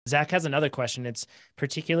Zach has another question. It's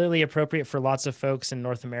particularly appropriate for lots of folks in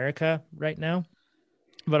North America right now,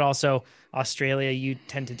 but also Australia. You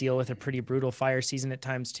tend to deal with a pretty brutal fire season at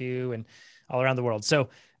times too, and all around the world. So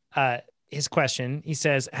uh, his question, he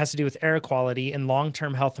says, has to do with air quality and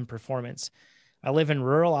long-term health and performance. I live in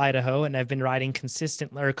rural Idaho, and I've been riding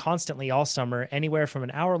constantly all summer, anywhere from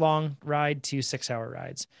an hour-long ride to 6-hour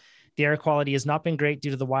rides. The air quality has not been great due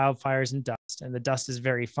to the wildfires and dust, and the dust is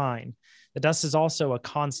very fine. The dust is also a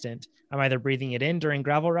constant. I'm either breathing it in during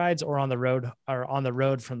gravel rides or on the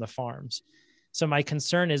road from the farms. So my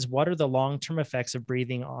concern is, what are the long-term effects of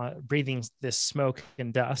breathing this smoke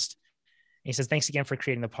and dust? And he says, thanks again for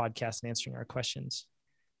creating the podcast and answering our questions.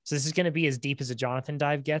 So this is going to be as deep as a Jonathan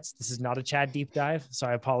dive gets. This is not a Chad deep dive, so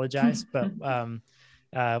I apologize, but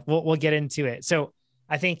we'll get into it. So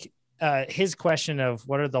I think his question of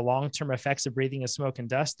what are the long-term effects of breathing of smoke and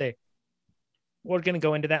dust, we're going to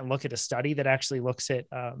go into that and look at a study that actually looks at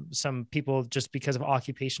some people, just because of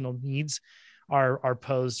occupational needs, are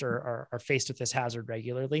posed or are faced with this hazard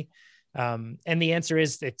regularly. And the answer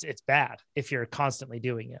is it's bad if you're constantly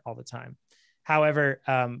doing it all the time. However,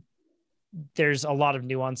 there's a lot of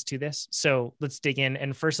nuance to this. So let's dig in.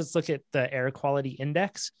 And first, let's look at the air quality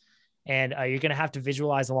index. And you're going to have to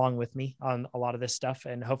visualize along with me on a lot of this stuff.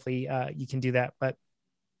 And hopefully you can do that. But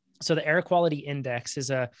so the air quality index is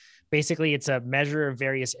basically it's a measure of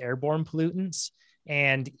various airborne pollutants,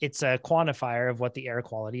 and it's a quantifier of what the air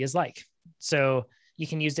quality is like. So you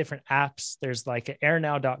can use different apps. There's like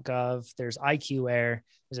airnow.gov, there's IQ Air.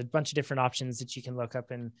 There's a bunch of different options that you can look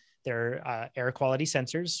up, and they're air quality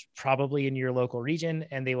sensors, probably in your local region,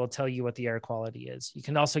 and they will tell you what the air quality is. You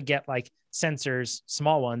can also get like sensors,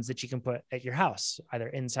 small ones that you can put at your house, either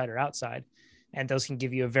inside or outside. And those can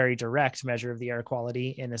give you a very direct measure of the air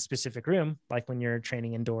quality in a specific room, like when you're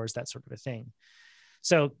training indoors, that sort of a thing.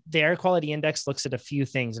 So the air quality index looks at a few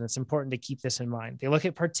things, and it's important to keep this in mind. They look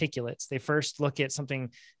at particulates. They first look at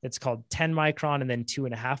something that's called 10 micron and then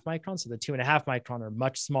 2.5 micron. So the 2.5 micron are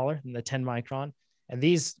much smaller than the 10 micron. And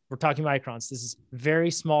these, we're talking microns. This is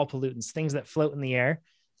very small pollutants, things that float in the air,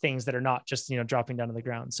 things that are not just, dropping down to the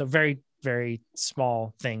ground. So very, very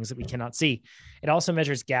small things that we cannot see. It also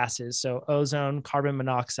measures gases. So ozone, carbon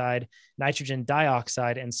monoxide, nitrogen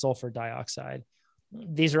dioxide, and sulfur dioxide.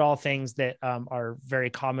 These are all things that are very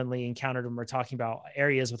commonly encountered when we're talking about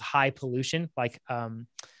areas with high pollution, like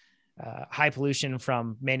high pollution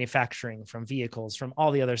from manufacturing, from vehicles, from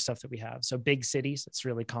all the other stuff that we have. So big cities, it's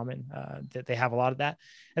really common that they have a lot of that.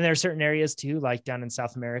 And there are certain areas too, like down in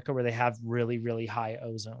South America, where they have really, really high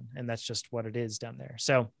ozone, and that's just what it is down there.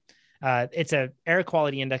 So it's a air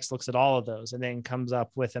quality index, looks at all of those and then comes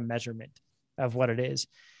up with a measurement of what it is.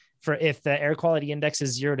 For if the air quality index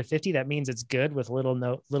is 0 to 50, that means it's good with little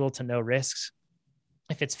to no risks.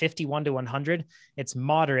 If it's 51 to 100, it's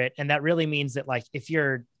moderate. And that really means that, like, if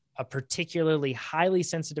you're a particularly highly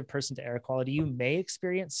sensitive person to air quality, you may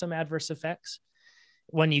experience some adverse effects.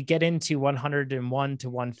 When you get into 101 to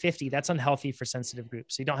 150, that's unhealthy for sensitive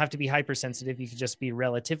groups. So you don't have to be hypersensitive. You could just be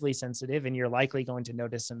relatively sensitive, and you're likely going to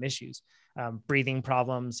notice some issues, breathing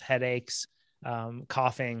problems, headaches,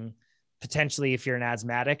 coughing. Potentially, if you're an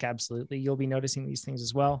asthmatic, absolutely, you'll be noticing these things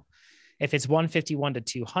as well. If it's 151 to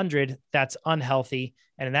 200, that's unhealthy.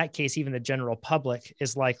 And in that case, even the general public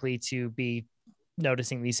is likely to be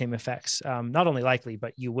noticing these same effects. Not only likely,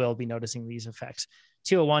 but you will be noticing these effects.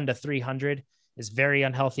 201 to 300 is very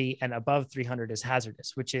unhealthy, and above 300 is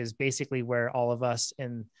hazardous, which is basically where all of us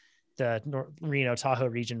in the Reno Tahoe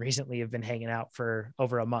region recently have been hanging out for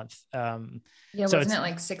over a month. Yeah, so wasn't it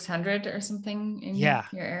like 600 or something in your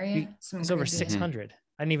area? It's over 600.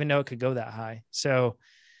 I didn't even know it could go that high. So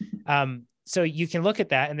so you can look at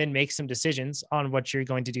that and then make some decisions on what you're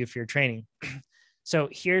going to do for your training. So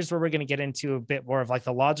here's where we're going to get into a bit more of like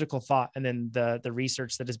the logical thought and then the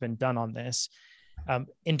research that has been done on this.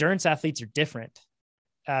 Endurance athletes are different.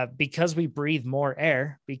 Because we breathe more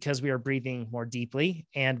air, because we are breathing more deeply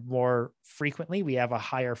and more frequently, we have a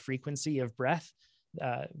higher frequency of breath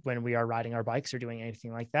when we are riding our bikes or doing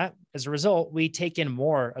anything like that. As a result, we take in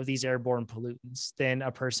more of these airborne pollutants than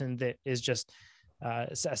a person that is just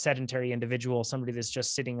a sedentary individual, somebody that's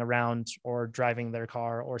just sitting around or driving their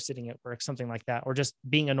car or sitting at work, something like that, or just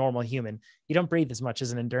being a normal human. You don't breathe as much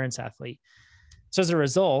as an endurance athlete. So as a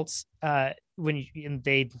result, there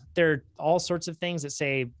are all sorts of things that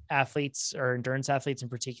say athletes or endurance athletes in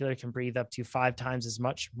particular can breathe up to 5 times as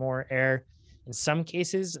much more air. In some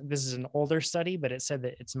cases, this is an older study, but it said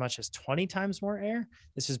that it's as much as 20 times more air.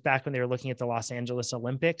 This was back when they were looking at the Los Angeles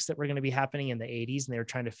Olympics that were going to be happening in the 80s, and they were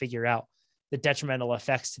trying to figure out the detrimental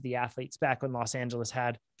effects to the athletes back when Los Angeles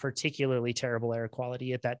had particularly terrible air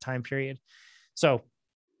quality at that time period. So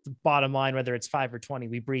bottom line, whether it's 5 or 20,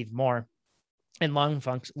 we breathe more. And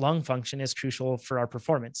lung function is crucial for our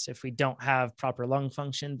performance. If we don't have proper lung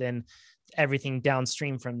function, then everything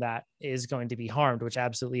downstream from that is going to be harmed, which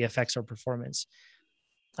absolutely affects our performance.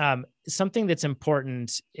 Something that's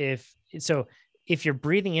important, if you're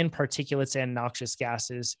breathing in particulates and noxious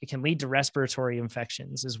gases, it can lead to respiratory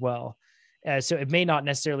infections as well. So it may not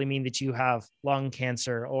necessarily mean that you have lung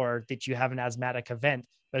cancer or that you have an asthmatic event,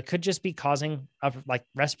 but it could just be causing like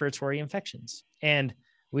respiratory infections. And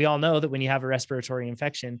we all know that when you have a respiratory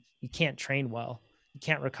infection, you can't train well, you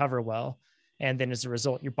can't recover well. And then as a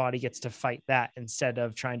result, your body gets to fight that instead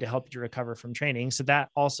of trying to help you recover from training. So that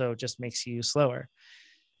also just makes you slower.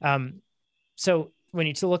 So when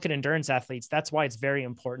you look at endurance athletes, that's why it's very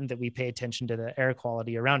important that we pay attention to the air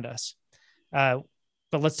quality around us. But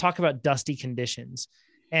let's talk about dusty conditions.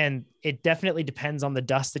 And it definitely depends on the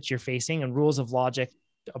dust that you're facing, and rules of logic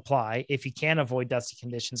apply. If you can avoid dusty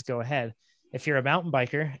conditions, go ahead. If you're a mountain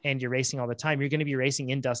biker and you're racing all the time, you're going to be racing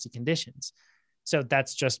in dusty conditions. So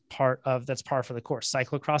that's just par for the course.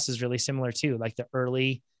 Cyclocross is really similar too. Like the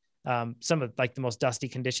early, some of like the most dusty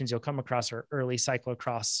conditions you'll come across are early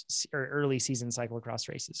cyclocross or early season cyclocross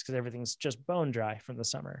races, because everything's just bone dry from the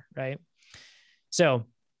summer, right? So,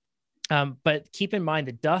 but keep in mind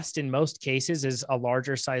that dust in most cases is a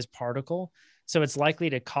larger size particle. So it's likely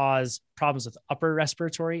to cause problems with upper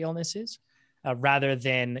respiratory illnesses, rather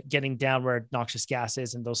than getting down where noxious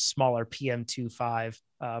gases and those smaller PM2.5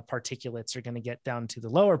 particulates are going to get down to the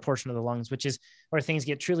lower portion of the lungs, which is where things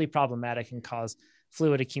get truly problematic and cause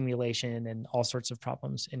fluid accumulation and all sorts of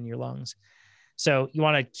problems in your lungs. So you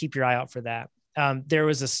want to keep your eye out for that. There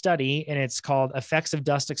was a study, and it's called Effects of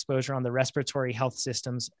Dust Exposure on the Respiratory Health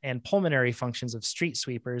Systems and Pulmonary Functions of Street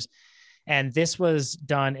Sweepers. And this was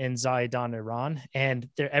done in Zaydan, Iran. And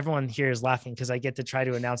everyone here is laughing because I get to try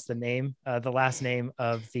to announce the name, the last name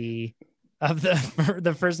of the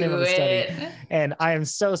first name of the study. And I am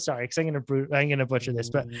so sorry because I'm going to butcher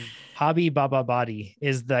this, but Habib Bababadi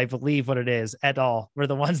is I believe what it is, et al. Were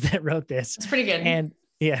the ones that wrote this. It's pretty good. And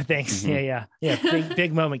yeah, thanks. Yeah.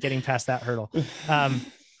 Big moment getting past that hurdle.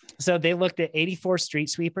 So they looked at 84 street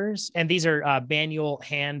sweepers, and these are manual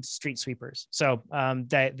hand street sweepers. So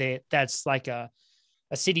that's like a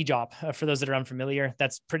city job. For those that are unfamiliar,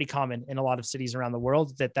 that's pretty common in a lot of cities around the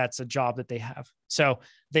world, that's a job that they have. So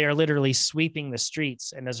they are literally sweeping the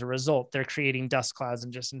streets, and as a result, they're creating dust clouds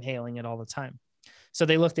and just inhaling it all the time. So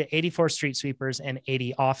they looked at 84 street sweepers and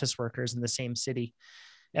 80 office workers in the same city.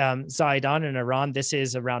 Zaydan in Iran, this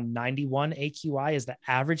is around 91 AQI is the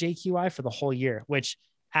average AQI for the whole year, which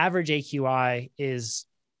average AQI is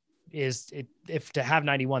if to have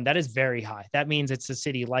 91, that is very high. That means it's a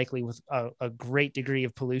city likely with a great degree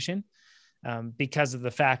of pollution, because of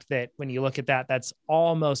the fact that when you look at that, that's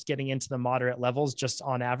almost getting into the moderate levels just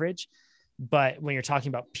on average. But when you're talking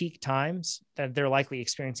about peak times, that they're likely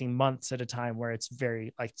experiencing months at a time where it's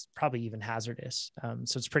very probably even hazardous.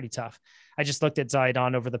 So it's pretty tough. I just looked at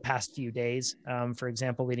Zaydan over the past few days, for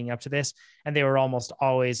example, leading up to this, and they were almost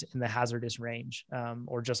always in the hazardous range,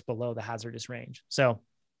 or just below the hazardous range. So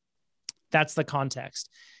that's the context.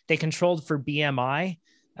 They controlled for BMI.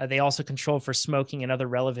 They also controlled for smoking and other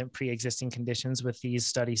relevant pre-existing conditions with these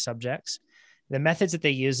study subjects. The methods that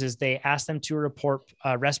they use is they ask them to report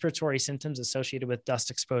respiratory symptoms associated with dust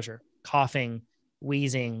exposure, coughing,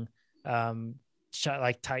 wheezing,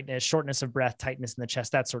 like tightness, shortness of breath, tightness in the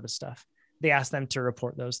chest, that sort of stuff. They ask them to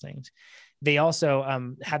report those things. They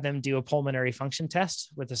also had them do a pulmonary function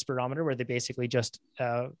test with a spirometer, where they basically just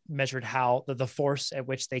measured how the force at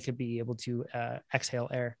which they could be able to exhale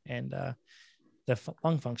air, and the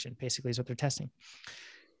lung function basically is what they're testing.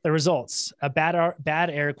 The results: a bad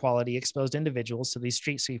air quality exposed individuals, so these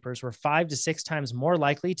street sweepers, were 5 to 6 times more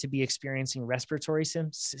likely to be experiencing respiratory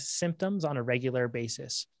symptoms on a regular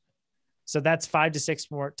basis. So that's 5 to 6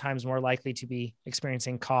 times more likely to be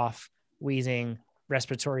experiencing cough, wheezing,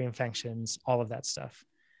 respiratory infections, all of that stuff.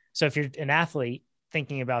 So if you're an athlete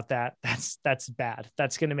thinking about that, that's bad.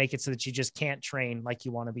 That's going to make it so that you just can't train like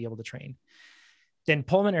you want to be able to train. Then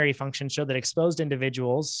pulmonary function showed that exposed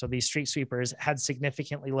individuals, so these street sweepers, had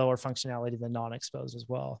significantly lower functionality than non-exposed as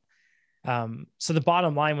well. So the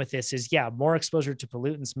bottom line with this is, more exposure to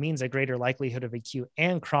pollutants means a greater likelihood of acute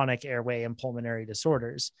and chronic airway and pulmonary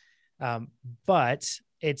disorders. But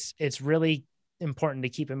it's really important to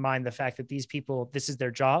keep in mind the fact that these people, this is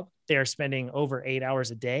their job. They are spending over 8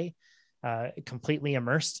 hours a day, completely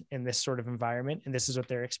immersed in this sort of environment, and this is what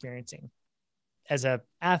they're experiencing. As an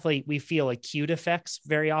athlete, we feel acute effects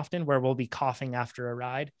very often, where we'll be coughing after a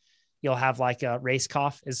ride. You'll have like a race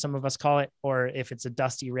cough, as some of us call it, or if it's a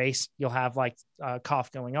dusty race, you'll have like a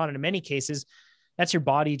cough going on. And in many cases, that's your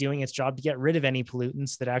body doing its job to get rid of any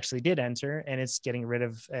pollutants that actually did enter. And it's getting rid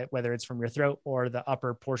of whether it's from your throat or the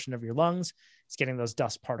upper portion of your lungs, it's getting those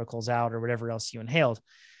dust particles out or whatever else you inhaled.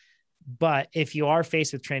 But if you are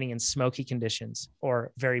faced with training in smoky conditions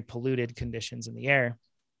or very polluted conditions in the air,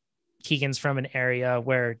 Keegan's from an area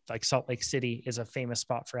where like Salt Lake City is a famous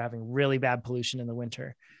spot for having really bad pollution in the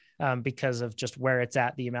winter, because of just where it's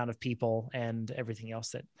at, the amount of people and everything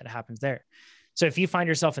else that happens there. So if you find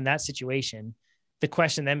yourself in that situation, the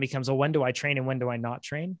question then becomes, well, when do I train and when do I not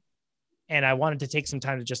train? And I wanted to take some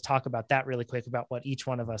time to just talk about that really quick, about what each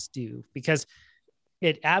one of us do, because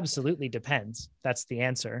it absolutely depends. That's the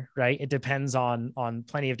answer, right? It depends on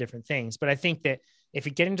plenty of different things. But I think that if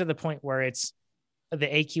you're getting to the point where it's the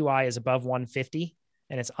AQI is above 150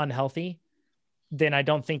 and it's unhealthy, then I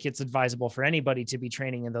don't think it's advisable for anybody to be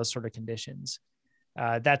training in those sort of conditions.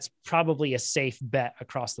 That's probably a safe bet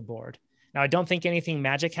across the board. Now, I don't think anything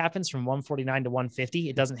magic happens from 149 to 150.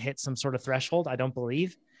 It doesn't hit some sort of threshold, I don't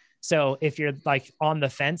believe. So if you're like on the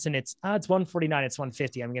fence and it's 149, it's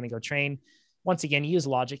 150, I'm going to go train. Once again, use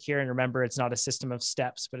logic here. And remember, it's not a system of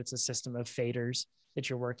steps, but it's a system of faders that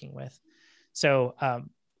you're working with. So,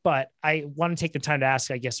 but I want to take the time to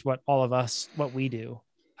ask, I guess, what we do.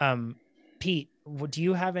 Pete, do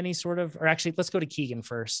you have any sort of, or actually let's go to Keegan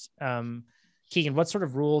first. Keegan, what sort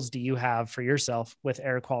of rules do you have for yourself with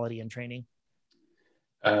air quality and training?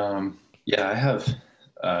 Yeah, I have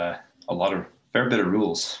a fair bit of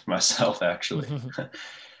rules myself, actually.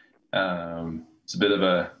 It's a bit of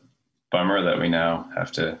a bummer that we now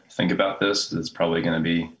have to think about this. It's probably going to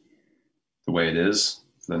be the way it is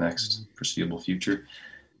for the next foreseeable future.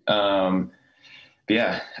 But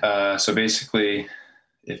yeah, so basically,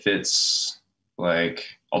 if it's like,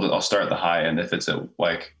 I'll start at the high end. If it's at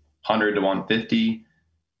like 100 to 150,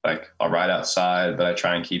 like I'll ride outside, but I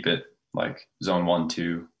try and keep it like zone 1,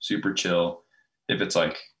 2, super chill. If it's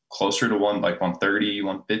like closer to 130,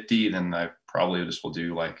 150, then I probably just will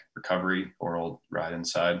do like recovery or I'll ride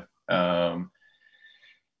inside. And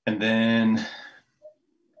then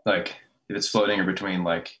like if it's floating in between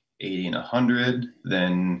like 80 and 100,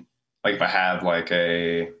 then like if I have like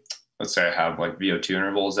let's say I have like VO2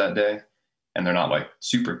 intervals that day and they're not like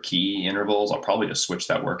super key intervals, I'll probably just switch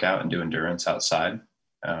that workout and do endurance outside,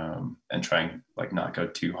 and try and like not go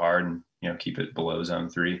too hard and, keep it below zone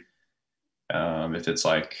 3. If it's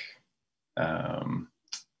like,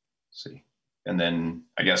 see, and then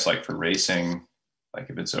I guess like for racing, like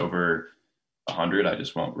if it's over 100, I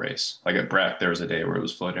just won't race. Like at Breck, there was a day where it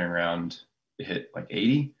was floating around, it hit like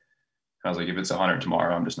 80. I was like, if it's 100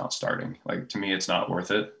 tomorrow, I'm just not starting. Like to me, it's not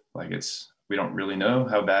worth it. Like we don't really know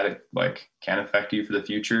how bad it like can affect you for the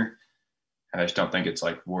future. And I just don't think it's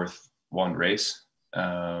like worth one race.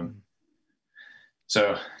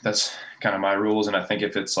 So that's kind of my rules. And I think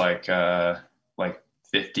if it's like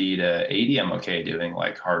 50 to 80, I'm okay doing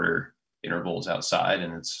like harder intervals outside,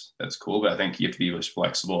 and that's cool. But I think you have to be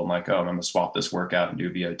flexible and like, I'm going to swap this workout and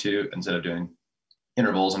do VO2 instead of doing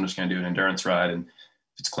intervals. I'm just going to do an endurance ride, and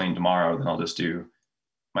if it's clean tomorrow, then I'll just do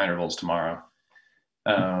my intervals tomorrow.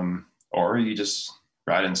 Or you just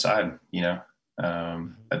ride inside.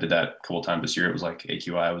 I did that a couple times this year. It was like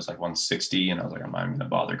AQI was like 160, and I was like, I'm not even going to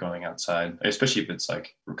bother going outside, especially if it's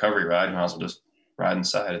like recovery ride. You might as well just ride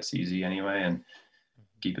inside. It's easy anyway, and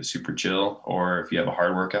keep it super chill. Or if you have a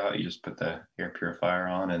hard workout, you just put the air purifier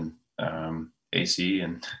on and AC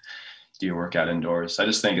and do your workout indoors. I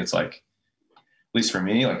just think it's like, at least for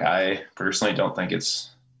me, like I personally don't think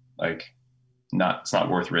it's not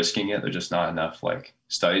worth risking it. There's just not enough like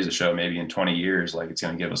studies to show maybe in 20 years, like it's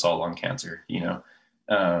going to give us all lung cancer,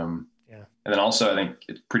 Yeah. And then also I think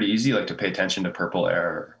it's pretty easy, like to pay attention to Purple Air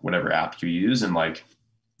or whatever app you use. And like,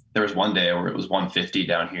 there was one day where it was 150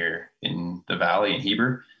 down here in the valley in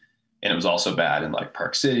Heber. And it was also bad in like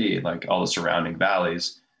Park City, like all the surrounding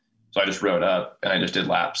valleys. So I just rode up and I just did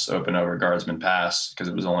laps open over Guardsman Pass because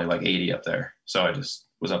it was only like 80 up there. So I just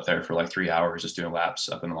was up there for like 3 hours just doing laps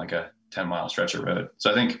up in like a 10-mile stretch of road.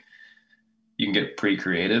 So I think you can get pretty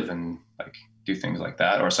creative and like do things like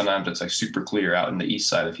that. Or sometimes it's like super clear out in the east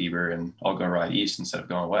side of Heber and I'll go ride east instead of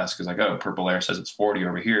going west. Cause like, Purple Air says it's 40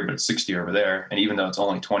 over here, but it's 60 over there. And even though it's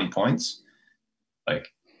only 20 points,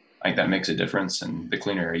 like I think that makes a difference. And the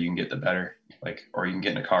cleaner air you can get, the better. Like, or you can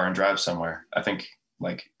get in a car and drive somewhere. I think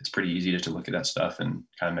like it's pretty easy to look at that stuff and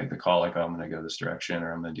kind of make the call like, I'm going to go this direction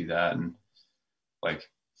or I'm going to do that. And like,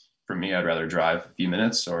 for me, I'd rather drive a few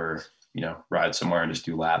minutes or, ride somewhere and just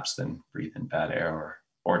do laps than breathe in bad air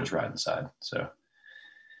or just ride inside. So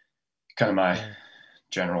kind of my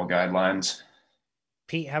general guidelines.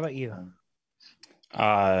 Pete, how about you?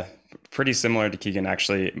 Pretty similar to Keegan,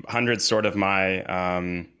 actually. 100's sort of my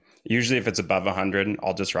usually if it's above 100,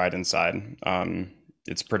 I'll just ride inside.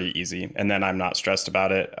 It's pretty easy. And then I'm not stressed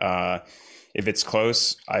about it. If it's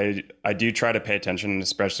close, I do try to pay attention,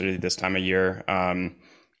 especially this time of year.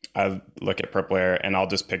 I look at purple air and I'll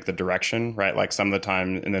just pick the direction, right? Like some of the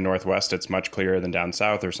time in the Northwest, it's much clearer than down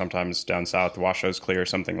south, or sometimes down south, Washoe's clear,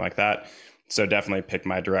 something like that. So definitely pick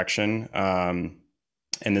my direction.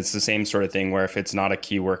 And it's the same sort of thing where if it's not a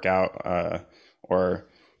key workout, or,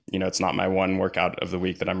 it's not my one workout of the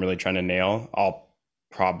week that I'm really trying to nail, I'll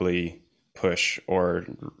probably push or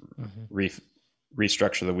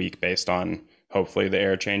restructure the week based on hopefully the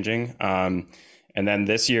air changing. And then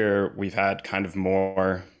this year we've had kind of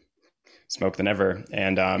more smoke than ever.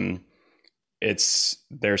 And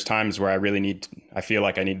there's times where I feel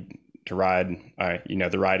like I need to ride.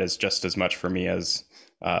 The ride is just as much for me as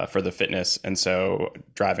for the fitness. And so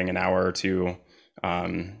driving an hour or two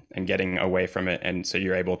and getting away from it. And so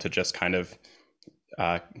you're able to just kind of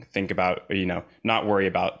think about, not worry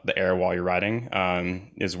about the air while you're riding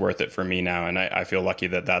is worth it for me now. And I feel lucky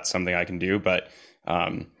that that's something I can do. But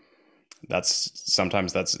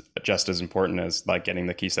sometimes that's just as important as like getting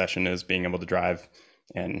the key session, is being able to drive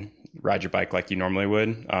and ride your bike like you normally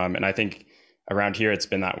would. And I think around here it's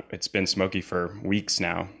been smoky for weeks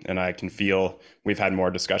now, and I can feel, we've had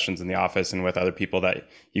more discussions in the office and with other people, that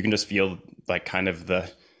you can just feel like kind of the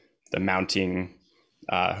mounting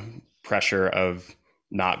pressure of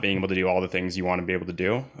not being able to do all the things you want to be able to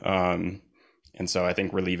do. And so I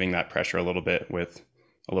think relieving that pressure a little bit with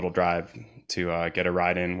a little drive to get a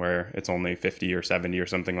ride in where it's only 50 or 70 or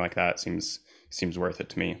something like that seems worth it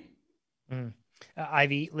to me.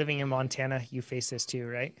 Ivy, living in Montana, you face this too,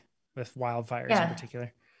 right? With wildfires in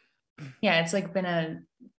particular. Yeah, it's like been a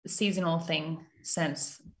seasonal thing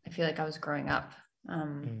since I feel like I was growing up.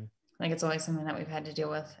 Like it's always something that we've had to deal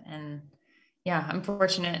with. And yeah, I'm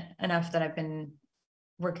fortunate enough that I've been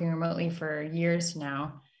working remotely for years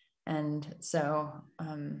now. And so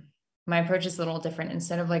my approach is a little different.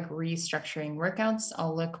 Instead of like restructuring workouts,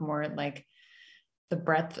 I'll look more at like the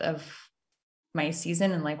breadth of my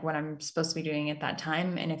season and like what I'm supposed to be doing at that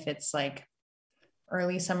time. And if it's like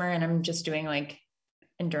early summer and I'm just doing like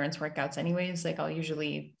endurance workouts anyways, like I'll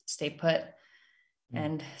usually stay put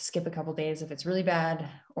and skip a couple days if it's really bad,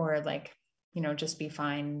 or like, just be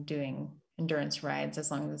fine doing endurance rides as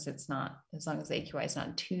long as the AQI is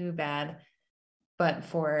not too bad. But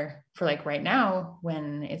for like right now,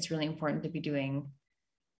 when it's really important to be doing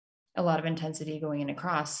a lot of intensity going in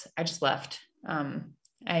across, I just left. I'm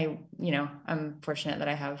fortunate that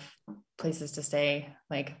I have places to stay,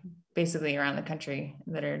 like basically around the country,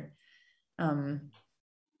 that are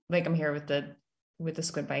like I'm here with the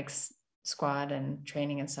Squid Bikes squad and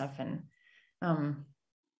training and stuff. And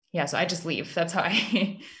so I just leave. That's how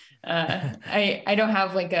I don't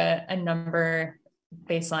have like a number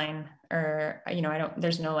baseline, or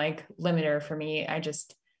there's no like limiter for me. I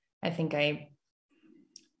think I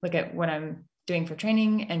look at what I'm doing for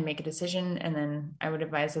training and make a decision. And then I would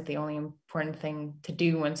advise that the only important thing to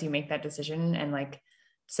do once you make that decision and like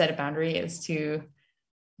set a boundary is to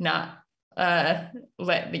not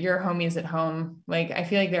let your homies at home. Like, I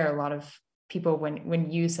feel like there are a lot of people when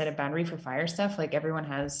you set a boundary for fire stuff, like everyone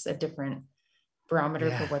has a different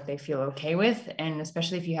barometer for what they feel okay with. And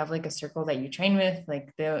especially if you have like a circle that you train with,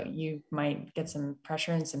 like you might get some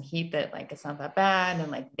pressure and some heat that like, it's not that bad.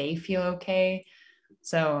 And like, they feel okay.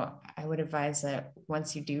 So I would advise that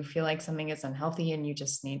once you do feel like something is unhealthy and you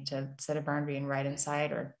just need to set a boundary and ride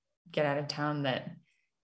inside or get out of town, that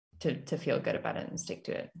to feel good about it and stick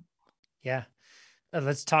to it. Yeah.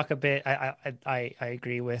 Let's talk a bit. I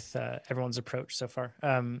agree with everyone's approach so far.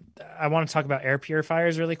 I want to talk about air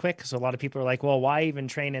purifiers really quick. So a lot of people are like, well, why even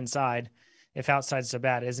train inside if outside's so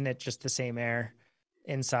bad? Isn't it just the same air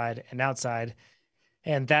inside and outside?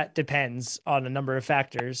 And that depends on a number of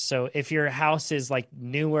factors. So if your house is like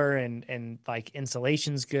newer and like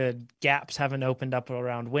insulation's good, gaps haven't opened up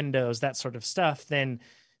around windows, that sort of stuff, then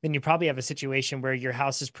you probably have a situation where your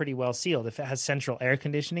house is pretty well sealed. If it has central air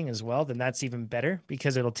conditioning as well, then that's even better,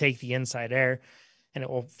 because it'll take the inside air and it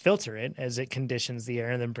will filter it as it conditions the air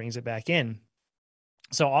and then brings it back in.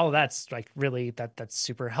 So all of that's like really that's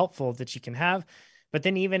super helpful that you can have. But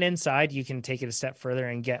then even inside, you can take it a step further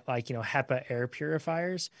and get like, HEPA air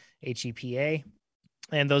purifiers, HEPA,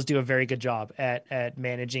 and those do a very good job at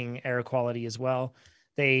managing air quality as well.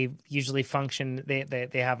 They usually function, they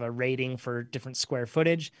have a rating for different square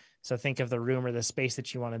footage. So think of the room or the space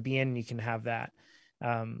that you want to be in, you can have that.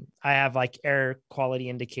 I have like air quality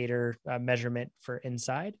indicator measurement for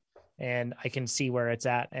inside, and I can see where it's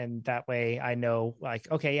at. And that way I know like,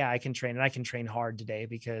 okay, yeah, I can train, and I can train hard today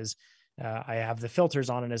because I have the filters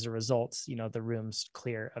on, and as a result, the room's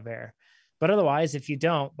clear of air. But otherwise, if you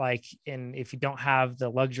don't if you don't have the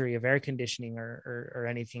luxury of air conditioning or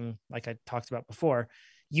anything like I talked about before,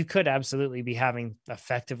 you could absolutely be having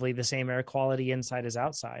effectively the same air quality inside as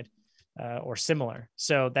outside, or similar.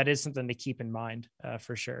 So that is something to keep in mind,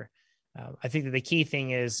 for sure. I think that the key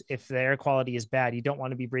thing is, if the air quality is bad, you don't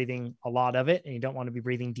want to be breathing a lot of it, and you don't want to be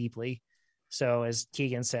breathing deeply. So as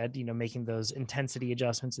Keegan said, making those intensity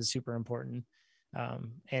adjustments is super important.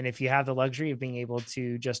 And if you have the luxury of being able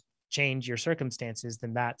to just change your circumstances,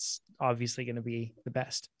 then that's obviously going to be the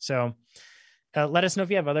best. So let us know if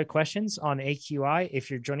you have other questions on AQI. If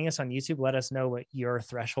you're joining us on YouTube, let us know what your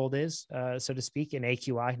threshold is, so to speak, in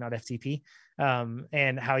AQI, not FTP,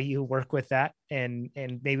 and how you work with that. And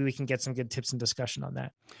maybe we can get some good tips and discussion on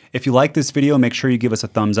that. If you like this video, make sure you give us a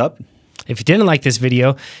thumbs up. If you didn't like this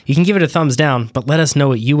video, you can give it a thumbs down, but let us know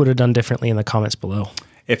what you would have done differently in the comments below.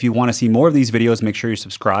 If you want to see more of these videos, make sure you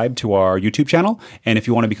subscribe to our YouTube channel. And if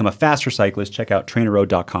you want to become a faster cyclist, check out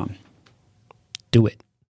TrainerRoad.com. Do it.